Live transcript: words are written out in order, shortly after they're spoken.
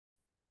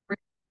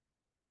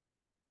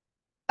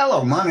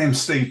Hello, my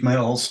name's Steve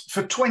Mills.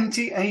 For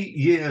 28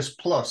 years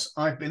plus,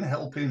 I've been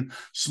helping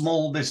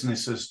small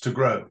businesses to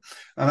grow.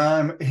 And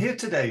I'm here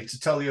today to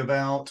tell you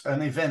about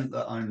an event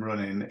that I'm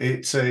running.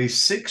 It's a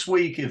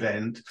 6-week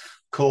event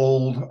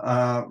called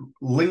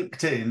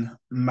LinkedIn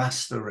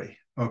Mastery.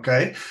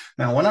 Okay.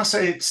 Now, when I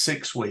say it's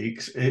 6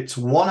 weeks, it's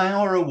 1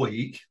 hour a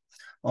week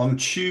on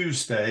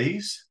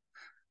Tuesdays.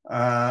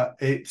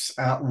 It's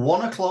at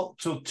 1 o'clock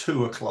till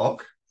 2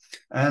 o'clock.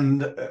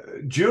 And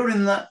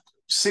during that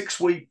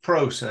 6-week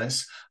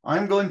process,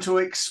 I'm going to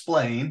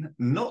explain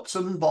nuts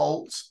and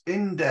bolts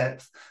in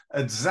depth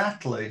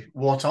exactly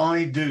what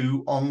I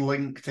do on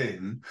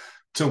LinkedIn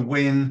to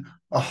win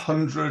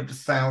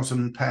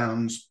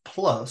 £100,000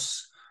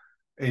 plus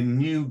in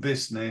new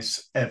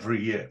business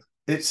every year.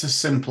 It's as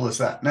simple as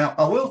that. Now,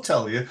 I will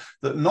tell you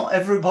that not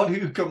everybody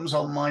who comes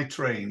on my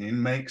training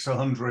makes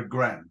 100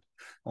 grand.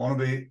 I want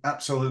to be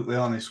absolutely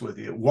honest with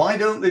you. Why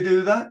don't they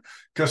do that?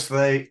 Because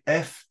they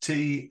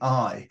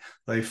FTI.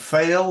 They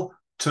fail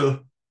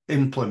to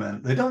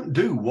implement. They don't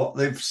do what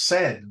they've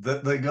said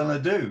that they're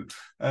going to do.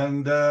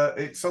 And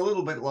it's a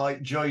little bit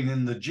like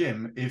joining the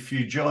gym. If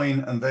you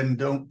join and then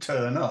don't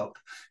turn up,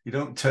 you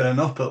don't turn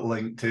up at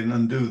LinkedIn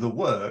and do the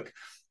work.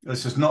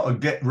 This is not a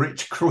get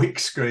rich quick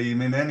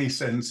scheme in any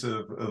sense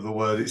of the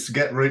word. It's to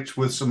get rich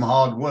with some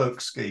hard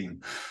work scheme.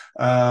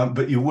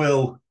 But you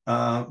will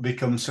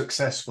become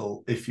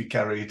successful if you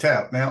carry it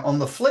out. Now, on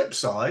the flip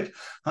side,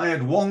 I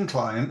had one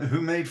client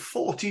who made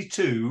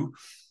 42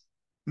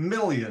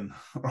 million,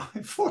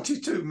 right?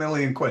 42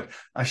 million quid.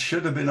 I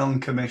should have been on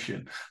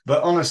commission.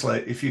 But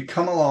honestly, if you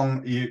come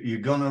along,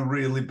 you're going to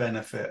really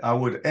benefit. I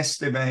would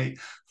estimate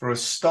for a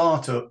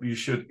startup, you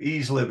should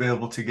easily be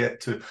able to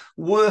get to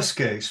worst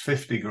case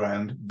 50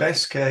 grand,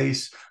 best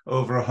case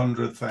over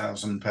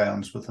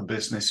 £100,000 worth of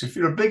business. If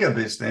you're a bigger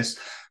business,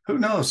 who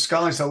knows?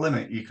 Sky's the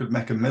limit. You could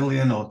make 1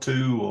 million or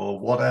 2 or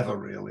whatever,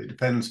 really. It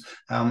depends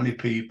how many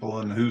people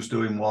and who's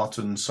doing what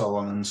and so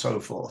on and so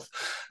forth.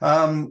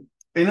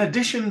 In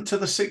addition to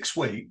the 6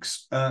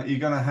 weeks, you're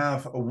going to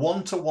have a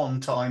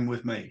one-to-one time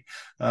with me.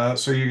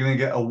 So you're going to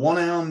get a 1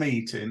 hour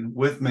meeting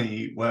with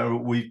me where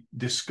we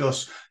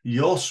discuss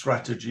your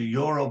strategy,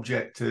 your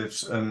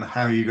objectives, and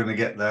how you're going to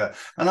get there.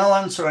 And I'll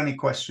answer any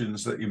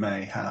questions that you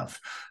may have.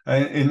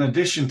 In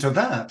addition to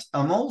that,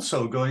 I'm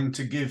also going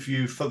to give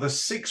you, for the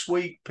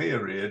 6-week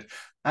period,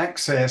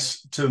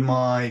 access to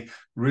my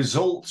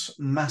Results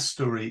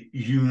Mastery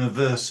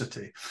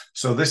University.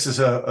 So this is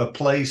a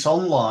place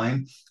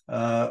online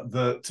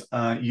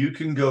that you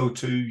can go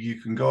to.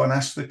 You can go and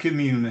ask the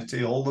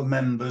community, all the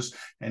members,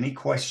 any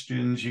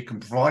questions. You can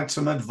provide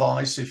some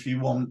advice if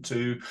you want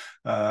to.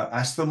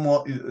 Ask them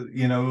what,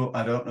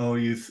 I don't know,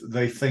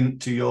 they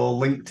think to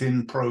your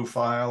LinkedIn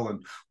profile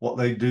and what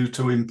they do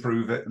to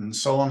improve it and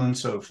so on and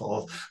so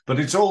forth. But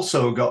it's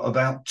also got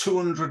about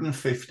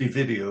 250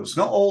 videos,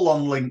 not all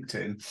on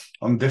LinkedIn,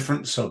 on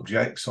different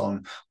subjects,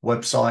 on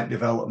website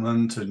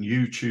development and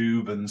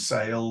YouTube and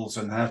sales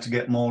and how to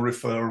get more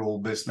referral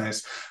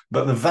business.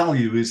 But the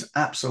value is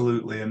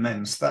absolutely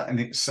immense. That in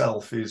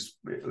itself is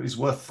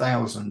worth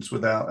thousands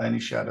without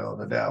any shadow of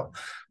a doubt.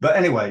 But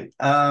anyway,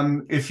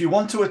 if you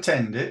want to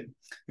attend it,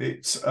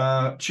 it's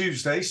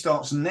Tuesday,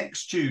 starts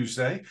next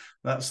Tuesday.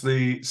 That's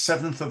the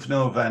 7th of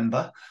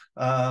November.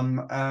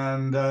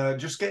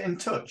 Just get in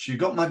touch. You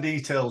got my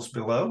details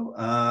below.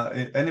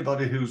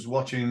 Anybody who's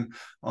watching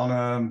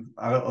on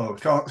I don't know,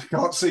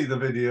 can't see the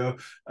video,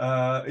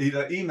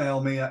 either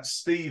email me at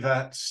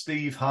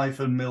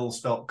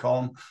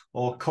steve@steve-mills.com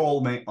or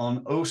call me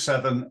on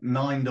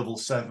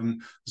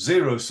 07977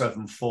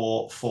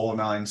 074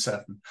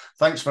 497.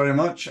 Thanks very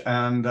much,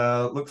 and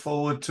look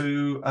forward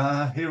to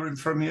hearing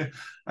from you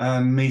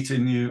and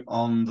meeting you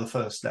on the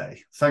first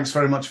day. Thanks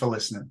very much for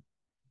listening.